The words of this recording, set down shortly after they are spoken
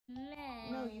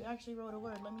No, you actually wrote a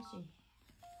word. Let me see.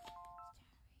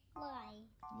 Why?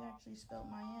 You actually spelled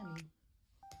Miami.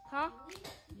 Huh?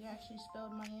 You actually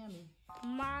spelled Miami.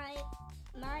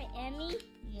 Miami?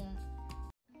 Yeah.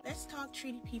 Let's talk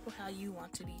treating people how you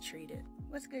want to be treated.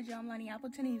 What's good, y'all? I'm Lonnie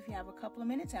Appleton. If you have a couple of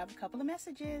minutes, I have a couple of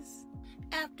messages.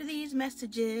 After these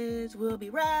messages, we'll be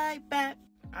right back.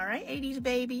 All right, 80s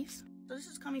babies. So this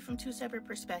is coming from two separate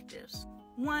perspectives.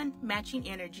 One, matching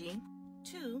energy.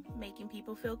 Two, making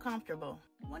people feel comfortable.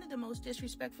 One of the most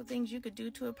disrespectful things you could do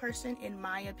to a person, in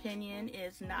my opinion,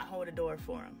 is not hold a door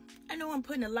for them. I know I'm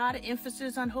putting a lot of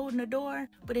emphasis on holding a door,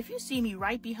 but if you see me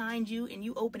right behind you and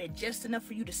you open it just enough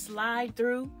for you to slide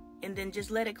through and then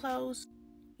just let it close,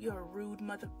 you're a rude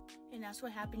mother. And that's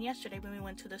what happened yesterday when we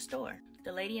went to the store.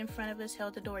 The lady in front of us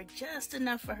held the door just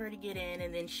enough for her to get in,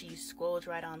 and then she squirreled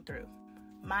right on through.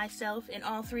 Myself and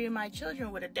all three of my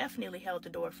children would have definitely held the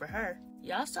door for her.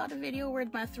 Y'all saw the video where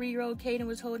my 3-year-old Kaden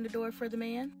was holding the door for the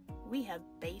man? We have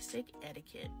basic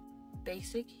etiquette,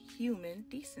 basic human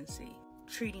decency,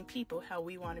 treating people how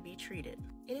we want to be treated.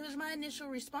 And it was my initial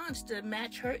response to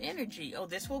match her energy. Oh,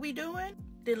 this what we doing?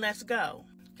 Then let's go.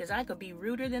 Because I could be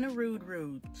ruder than a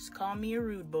rude. Just call me a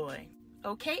rude boy.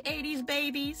 Okay, 80s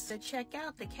babies. So check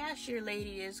out, the cashier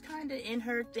lady is kind of in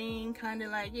her thing, kind of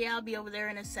like, yeah, I'll be over there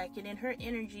in a second. And her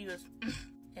energy was,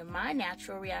 and my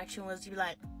natural reaction was to be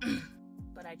like,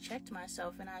 but I checked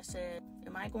myself and I said,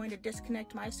 am I going to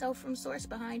disconnect myself from source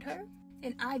behind her?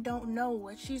 And I don't know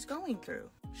what she's going through.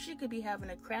 She could be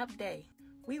having a crap day.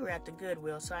 We were at the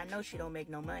Goodwill, so I know she don't make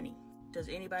no money. Does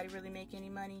anybody really make any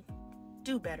money?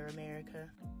 Do better, America.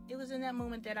 It was in that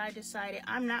moment that I decided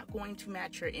I'm not going to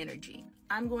match her energy.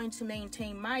 I'm going to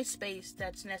maintain my space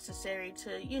that's necessary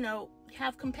to,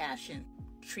 have compassion.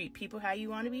 Treat people how you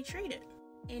want to be treated.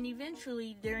 And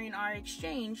eventually, during our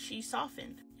exchange, she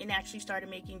softened and actually started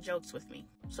making jokes with me.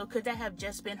 So could that have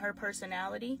just been her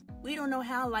personality? We don't know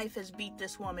how life has beat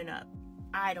this woman up.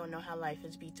 I don't know how life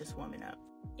has beat this woman up.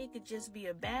 It could just be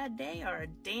a bad day or a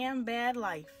damn bad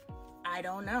life. I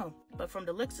don't know. But from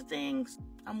the looks of things,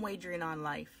 I'm wagering on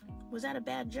life. Was that a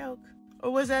bad joke? Or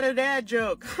was that a dad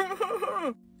joke?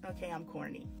 Okay, I'm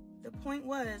corny. The point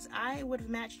was, I would have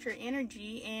matched her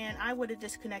energy and I would have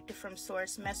disconnected from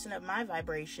source, messing up my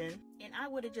vibration. And I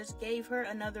would have just gave her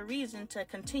another reason to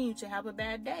continue to have a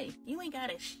bad day. You ain't got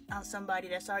to shit on somebody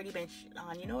that's already been shit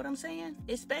on, you know what I'm saying?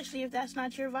 Especially if that's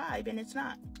not your vibe, and it's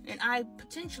not. And I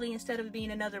potentially, instead of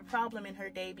being another problem in her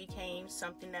day, became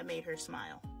something that made her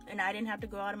smile. And I didn't have to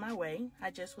go out of my way. I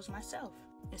just was myself.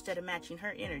 Instead of matching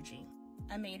her energy,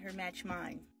 I made her match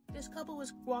mine. This couple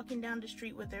was walking down the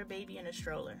street with their baby in a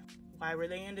stroller. Why were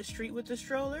they in the street with the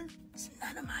stroller? It's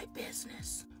none of my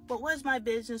business. What was my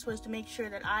business was to make sure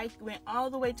that I went all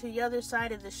the way to the other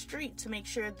side of the street to make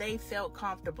sure they felt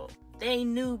comfortable. They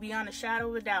knew beyond a shadow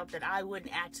of a doubt that I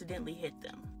wouldn't accidentally hit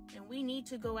them. And we need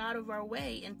to go out of our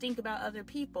way and think about other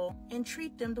people and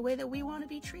treat them the way that we want to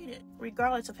be treated,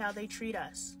 regardless of how they treat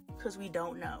us, because we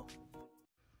don't know.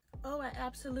 Oh, I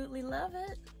absolutely love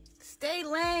it. Stay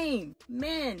lame.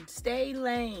 Men, stay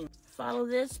lame. Follow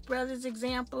this brother's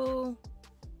example.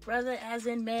 Brother as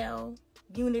in male.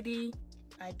 Unity.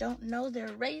 I don't know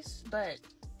their race, but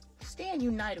stand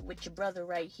united with your brother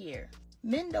right here.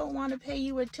 Men don't want to pay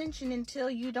you attention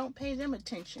until you don't pay them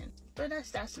attention. But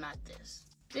that's not this.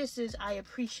 This is, I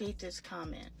appreciate this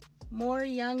comment. More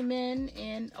young men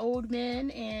and old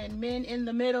men and men in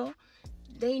the middle,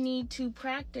 they need to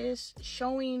practice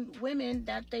showing women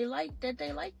that they like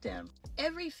them.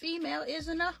 Every female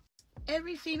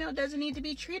every female doesn't need to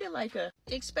be treated like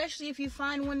especially if you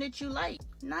find one that you like.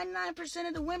 99%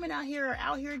 of the women out here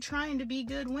are trying to be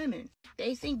good women.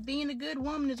 They think being a good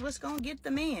woman is what's gonna get the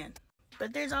man.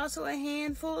 But there's also a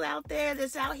handful out there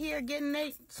that's out here getting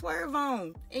a swerve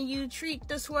on, and you treat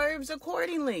the swerves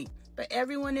accordingly. But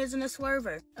everyone isn't a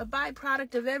swerver. A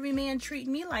byproduct of every man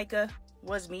treating me like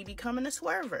was me becoming a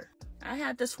swerver. I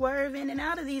had to swerve in and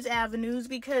out of these avenues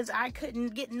because I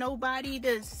couldn't get nobody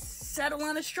to settle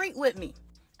on the street with me.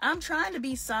 I'm trying to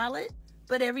be solid,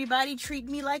 but everybody treat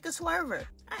me like a swerver.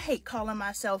 I hate calling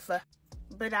myself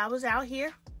but I was out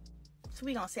here, so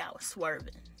we gonna say I was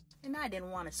swerving. And I didn't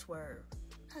want to swerve.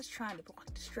 I was trying to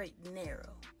walk the straight and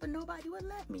narrow, but nobody would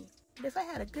let me. But if I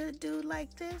had a good dude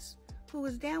like this, who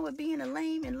was down with being a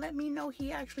lame and let me know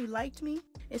he actually liked me,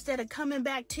 instead of coming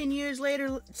back 10 years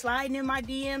later, sliding in my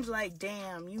DMs like,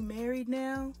 damn, you married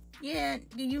now? Yeah,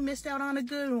 you missed out on a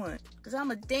good one, because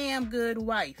I'm a damn good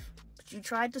wife. But you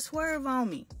tried to swerve on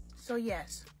me. So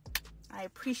yes, I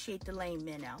appreciate the lame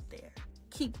men out there.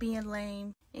 Keep being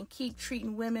lame and keep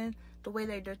treating women the way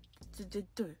they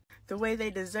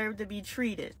deserve to be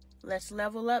treated. Let's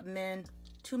level up, men.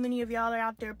 Too many of y'all are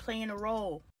out there playing a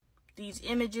role. These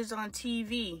images on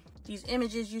TV, these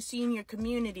images you see in your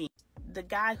community. The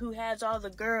guy who has all the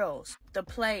girls, the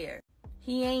player.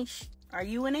 He ain't Are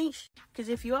you an ain't? Because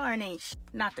if you are an ain't,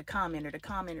 not the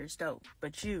commenter's dope,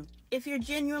 but you. If you're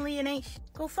genuinely an ain't,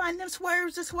 go find them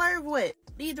swerves to swerve with.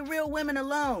 Leave the real women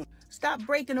alone. Stop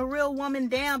breaking a real woman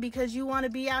down because you want to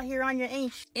be out here on your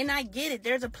ain't. And I get it,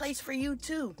 there's a place for you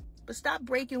too. But stop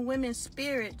breaking women's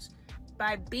spirits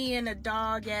by being a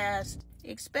dog ass,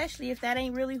 especially if that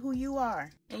ain't really who you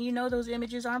are. And you know those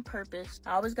images are on purpose.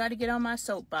 I always got to get on my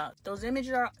soapbox. Those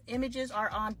images are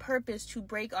on purpose to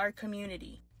break our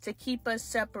community, to keep us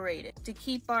separated, to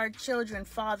keep our children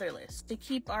fatherless, to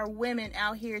keep our women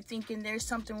out here thinking there's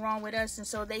something wrong with us, and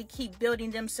so they keep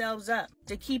building themselves up,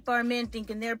 to keep our men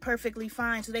thinking they're perfectly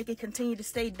fine so they can continue to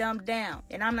stay dumbed down.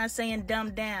 And I'm not saying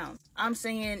dumbed down. I'm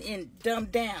saying in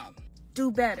dumbed down.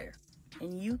 Do better.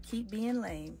 And you keep being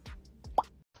lame.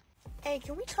 Hey,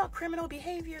 can we talk criminal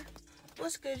behavior?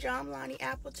 What's good, y'all? I'm Lonnie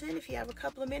Appleton. If you have a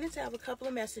couple of minutes, I have a couple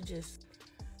of messages.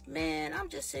 Man, I'm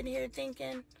just sitting here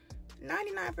thinking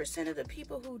 99% of the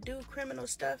people who do criminal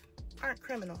stuff aren't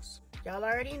criminals. Y'all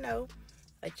already know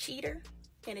a cheater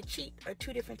and a cheat are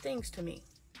two different things to me.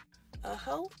 A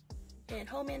hoe and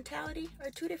hoe mentality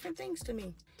are two different things to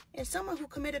me. And someone who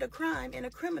committed a crime and a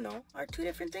criminal are two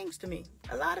different things to me.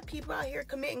 A lot of people out here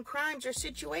committing crimes are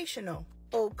situational.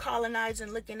 Old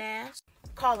colonizing looking ass.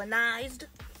 Colonized.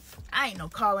 I ain't no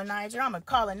colonizer, I'm a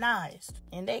colonized.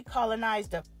 And they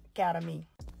colonized the out of me.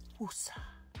 Woosa.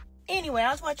 Anyway,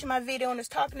 I was watching my video and it's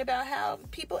talking about how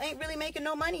people ain't really making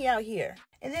no money out here.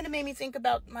 And then it made me think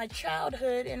about my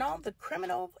childhood and all the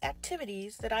criminal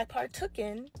activities that I partook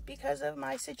in because of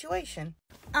my situation.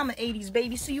 I'm an 80s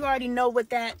baby, so you already know what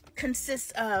that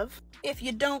consists of. If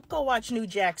you don't, go watch New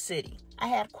Jack City. I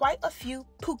had quite a few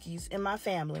Pookies in my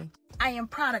family. I am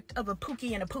product of a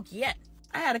Pookie and a Pookiette.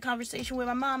 I had a conversation with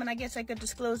my mom, and I guess I could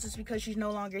disclose this because she's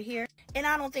no longer here. And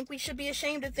I don't think we should be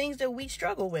ashamed of things that we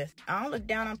struggle with. I don't look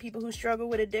down on people who struggle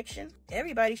with addiction.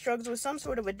 Everybody struggles with some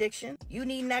sort of addiction. You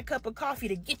needing that cup of coffee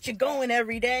to get you going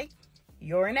every day.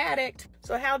 You're an addict.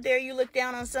 So how dare you look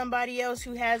down on somebody else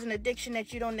who has an addiction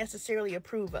that you don't necessarily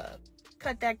approve of?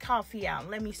 Cut that coffee out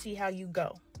and let me see how you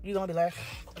go. You're going to be like...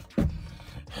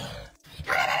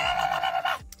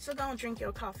 So don't drink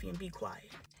your coffee and be quiet.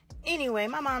 Anyway,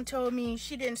 my mom told me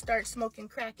she didn't start smoking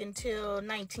crack until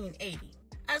 1980.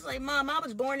 I was like, Mom, I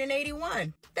was born in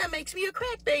 81. That makes me a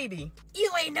crack baby.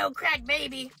 You ain't no crack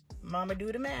baby. Mama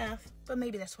do the math. But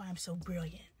maybe that's why I'm so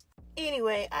brilliant.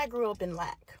 Anyway, I grew up in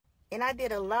lack. And I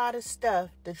did a lot of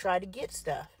stuff to try to get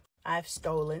stuff. I've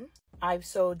stolen. I've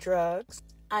sold drugs.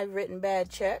 I've written bad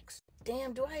checks.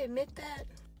 Damn, do I admit that?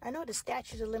 I know the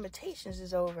statute of limitations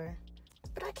is over.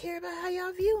 But I care about how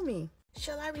y'all view me.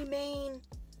 Shall I remain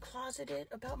closeted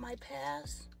about my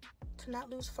past to not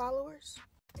lose followers?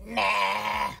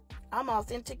 Nah. I'm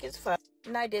authentic as fuck.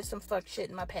 And I did some fuck shit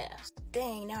in my past.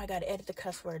 Dang, now I gotta edit the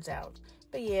cuss words out.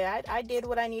 But yeah, I did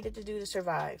what I needed to do to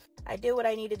survive. I did what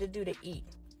I needed to do to eat.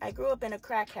 I grew up in a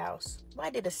crack house. Well, I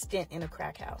did a stint in a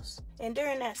crack house. And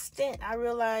during that stint, I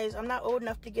realized I'm not old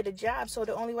enough to get a job, so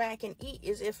the only way I can eat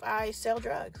is if I sell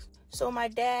drugs. So my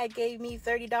dad gave me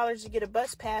 $30 to get a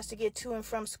bus pass to get to and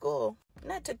from school.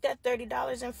 And I took that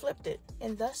 $30 and flipped it.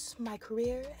 And thus, my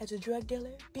career as a drug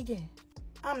dealer began.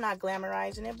 I'm not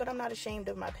glamorizing it, but I'm not ashamed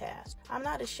of my past. I'm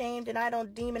not ashamed, and I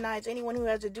don't demonize anyone who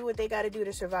has to do what they gotta do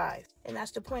to survive. And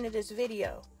that's the point of this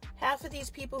video. Half of these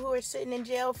people who are sitting in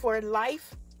jail for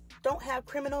life don't have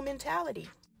criminal mentality.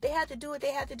 They had to do what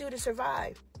they had to do to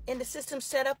survive. And the system's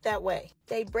set up that way.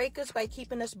 They break us by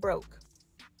keeping us broke.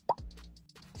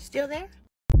 Still there?